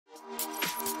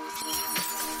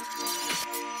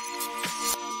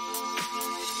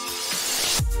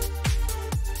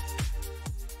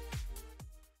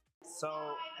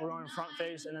front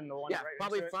face and then the one. Yeah, right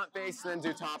probably next to front face and then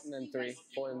do top and then 3,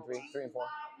 4 and 3, 3 and 4.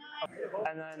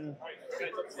 And then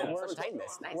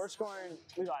we're scoring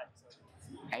Levi.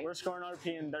 Okay. We're scoring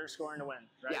RP and they're scoring to win,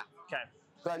 right? Yeah. Okay.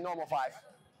 So normal 5.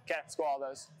 Okay. Score all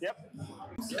those. Yep.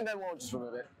 And then we'll just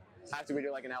remove it after we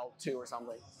do like an L2 or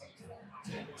something.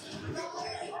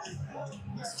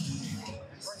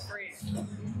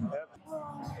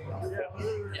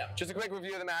 Yep. Just a quick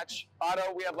review of the match.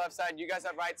 Otto, we have left side. You guys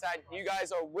have right side. You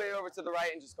guys are way over to the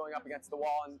right and just going up against the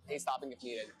wall and A-stopping if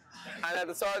needed. And at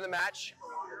the start of the match,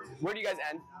 where do you guys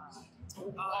end?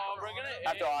 We're gonna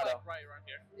after end, Otto. like, right around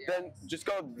here. Then just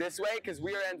go this way because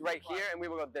we are end right here and we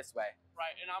will go this way.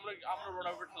 Right, and I'm gonna run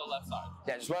over to the left side.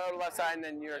 Yeah, just run over to the left side and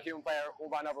then your human player will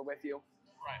run over with you.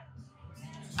 Right.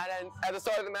 And then at the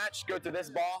start of the match, go to this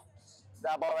ball.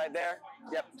 That ball right there.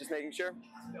 Yep, just making sure.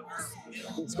 You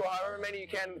can score however many you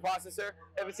can in the processor.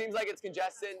 If it seems like it's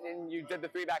congested and you did the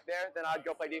 3 back there, then I'd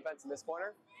go play defense in this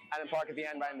corner and then park at the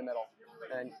end right in the middle.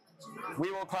 And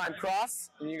we will climb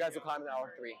cross and you guys will climb in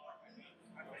R3.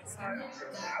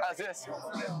 How's this?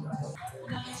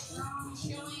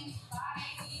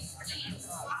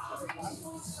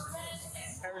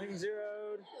 Everything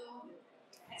zeroed.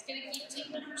 It's going to keep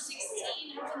team number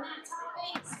 16 up in that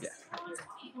top 8. Yeah.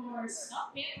 24.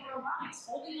 Stop it. Robotics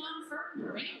holding on for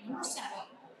rank number 7.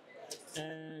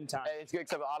 And time. Hey, it's good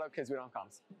except for Otto because we don't have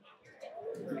comms.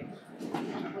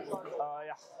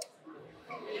 Yeah.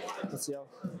 Let's see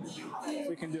if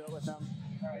we can do it with them.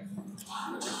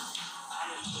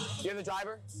 You're the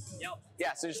driver? Yep.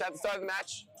 Yeah, so just at the start of the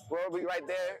match, we'll be right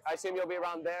there. I assume you'll be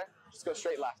around there. Just go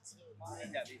straight left.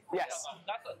 Yes.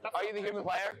 Are you the human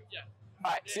player? Yeah.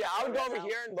 All right, so yeah, I would go over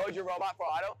here and load your robot for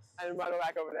Otto, and then run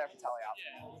back over there for teleop.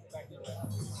 Yeah.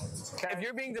 Okay. If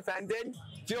you're being defended,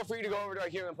 feel free to go over to our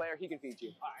human player. He can feed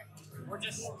you. All right. We're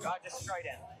just straight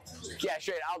in. Yeah,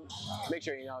 straight. I'll make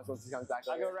sure you know once he comes back.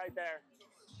 I'll go right there.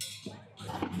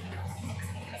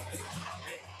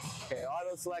 Okay,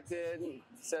 Otto selected.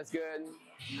 Says good.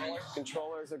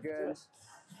 Controllers are good.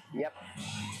 Yep.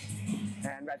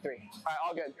 And red 3. All right,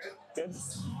 all good. Good.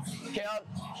 Caleb,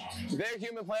 their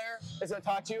human player is going to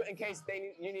talk to you in case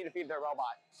you need to feed their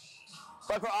robot.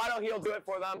 But for Otto, he'll do it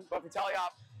for them. But for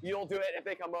teleop, you'll do it if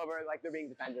they come over like they're being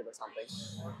defended or something.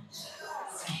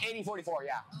 80-44,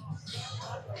 yeah.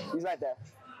 He's right there.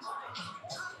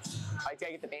 I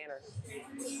take it the banner.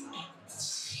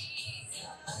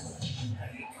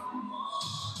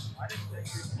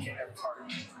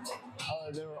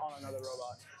 Oh, they were on another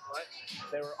robot. What?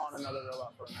 They were on another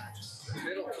robot for a match. The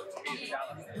middle looks to be a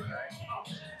challenge, right?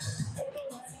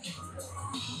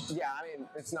 Yeah, I mean,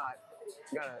 it's not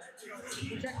gonna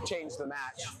change the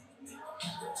match.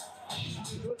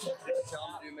 Tell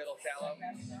them to do middle shallow.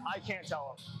 I can't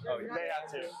tell them. Oh, yeah. They have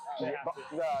to. They have to.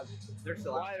 They're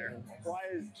still out there. Why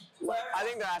is I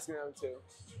think they're asking them to.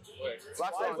 Wait.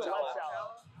 Left why one, is it shallow. left shallow?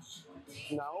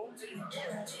 No? Is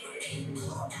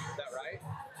that right? I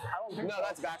don't think No, so.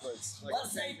 that's backwards.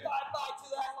 Let's say bye-bye to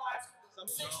that last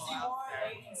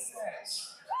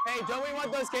 61-86. Hey, don't we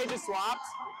want those cages swapped?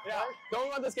 Yeah. Don't we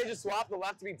want those cages swapped? The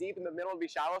left to be deep and the middle to be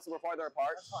shallow so we're farther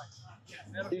apart? That's fine.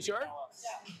 You sure?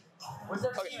 Was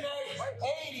there teammates?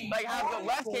 80. Like have the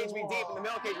left cage be deep and the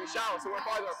middle cage be shallow so we're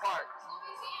farther apart.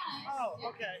 Oh,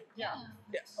 okay. Yeah.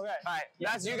 Yeah. Okay. All right,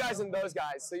 that's you guys and those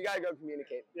guys, so you gotta go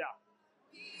communicate. Yeah.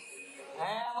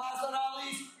 And last but not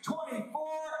least,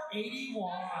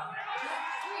 24-81.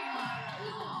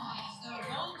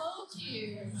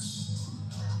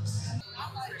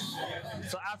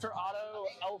 So after auto,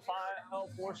 L5,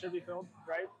 L4 should be filled,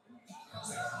 right?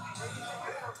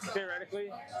 Theoretically.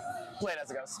 Play it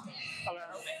as it goes. Okay.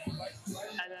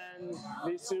 And then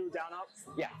these two down, up.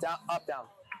 Yeah, down, up, down.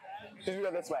 Because we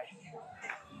go this way.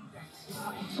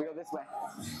 We go this way.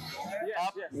 Yes,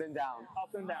 Up, yes. then down.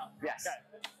 Up and down. Yes. Okay.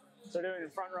 So doing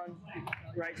front run,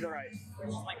 right to the right.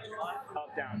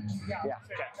 Up, down. Yeah. Okay.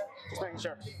 Just making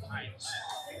sure.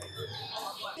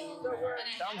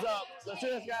 Thumbs up. Let's do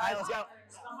this, guys. All right, let's go.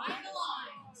 Behind the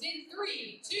lines in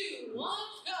 3, 2, 1, go.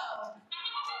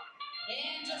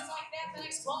 And just like that, the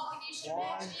next qualification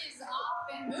match is off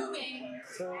and moving.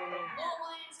 Blue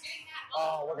Lions getting that.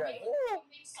 Oh, we're good.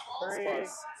 Thanks to all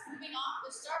sports moving off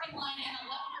the starting line at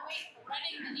 11:08,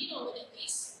 threading the needle with at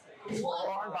least 1.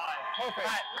 4 and 5. Perfect. All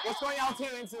right, let's go L2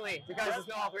 instantly because there's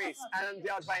no L3s. And then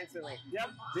dodge by instantly.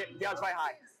 Yep. Dodge by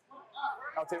high.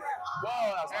 L2.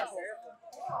 Whoa, that was careful.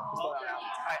 Let's pull that out.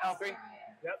 All right, L3.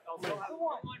 Yep. L2.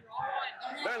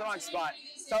 They're in the wrong spot.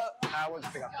 So, we'll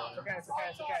just pick up one. Okay, it's okay,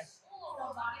 it's okay.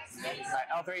 All right,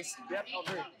 L3s. Yep,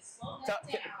 L3. So,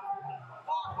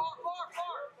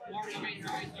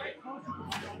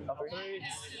 Okay,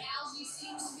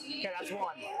 that's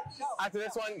one. After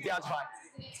this one, Deon's fine.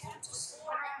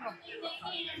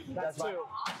 That's fine. two.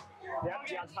 Yep,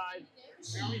 Deon's tied.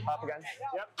 Up again.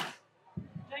 Yep.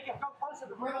 Jacob, come closer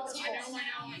to the Yep.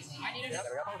 There we go.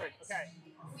 Perfect. Okay.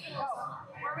 Where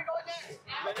are we going next?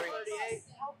 Minute 38.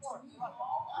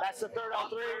 That's the third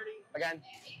L3. Again.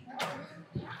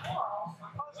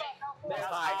 That's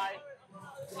High. high.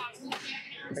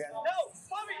 Again. No,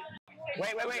 Bobby!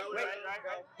 Wait. Right.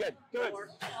 Good. Good. Where are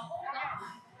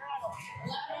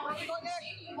we going next?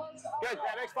 Good.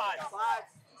 That makes five.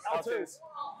 L2s.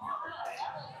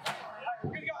 We're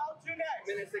gonna go out two next.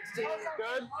 Minute 16.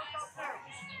 Good.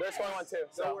 This one won too.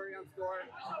 Don't So worry on score.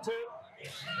 Two.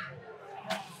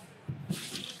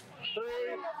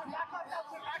 Three.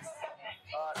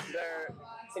 there.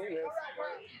 Can you move? All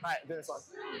right, do this one. Four.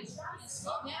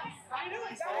 I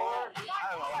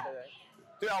don't know what to do.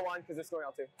 Do L1 because this is going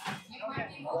L2.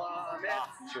 1 minute.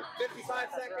 55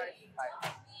 seconds.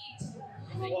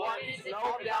 One. No, Down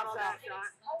on down. that shot.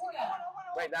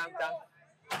 Wait, down.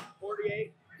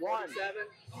 48. One. 47.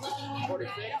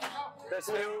 46. There's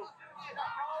two.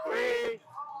 3,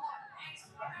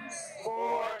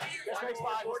 4. This makes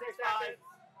five. This makes five.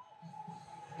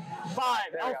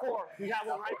 5. There we go. L4. You have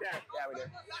one right there. Yeah, we do.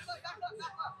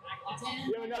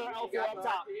 You have another L4 up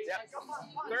top. Yep.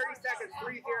 30 seconds.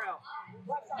 3-0.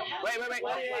 Wait.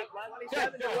 28.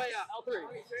 27 Good. way up. L3.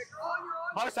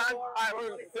 How much time? All right, we're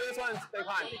do this one. Then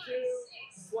climb. 22.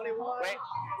 21. Wait.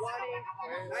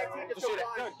 20. 19. Just shoot it.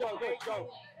 Go.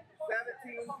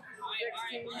 17, 16,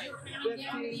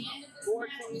 15, 14,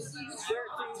 13,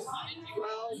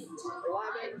 12,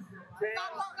 11, 10, 9,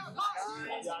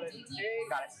 Got it. 8,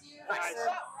 Got it. 6, Nice.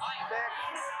 5,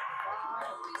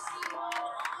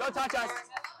 Don't touch us.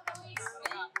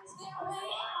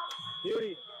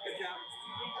 Beauty. Good job.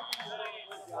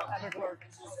 Epic work.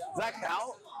 Does that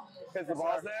count? Because the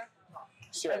ball's there?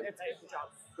 Sure. Good job.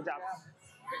 Good job,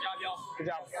 y'all. Good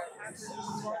job.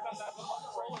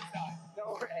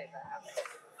 Don't worry.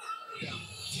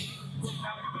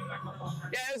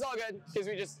 Yeah, it was all good because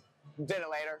we just did it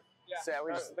later. So yeah,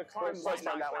 we just The climb first might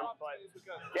time not that one. count, but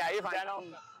Yeah, you're fine.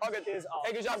 denim All good. is up.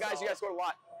 Hey, good job, guys. You guys scored a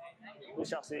lot. We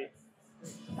shall see.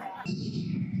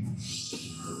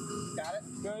 Got it?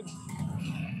 Good.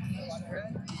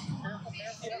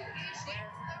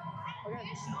 Okay.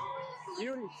 You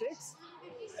don't need 6?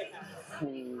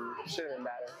 Should have been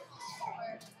better.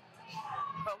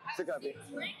 Oh, it's a copy.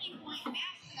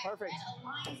 Perfect.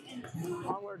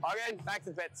 Onward. All good. Back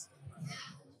to pits.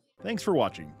 Thanks for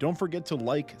watching. Don't forget to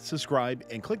like, subscribe,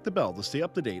 and click the bell to stay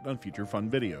up to date on future fun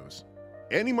videos.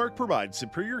 AndyMark provides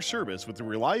superior service with the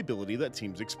reliability that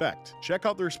teams expect. Check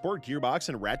out their sport gearbox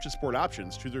and ratchet sport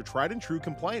options to their tried and true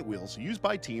compliant wheels used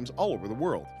by teams all over the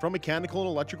world. From mechanical and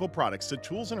electrical products to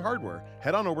tools and hardware,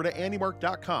 head on over to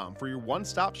andymark.com for your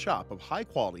one-stop shop of high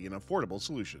quality and affordable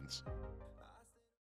solutions.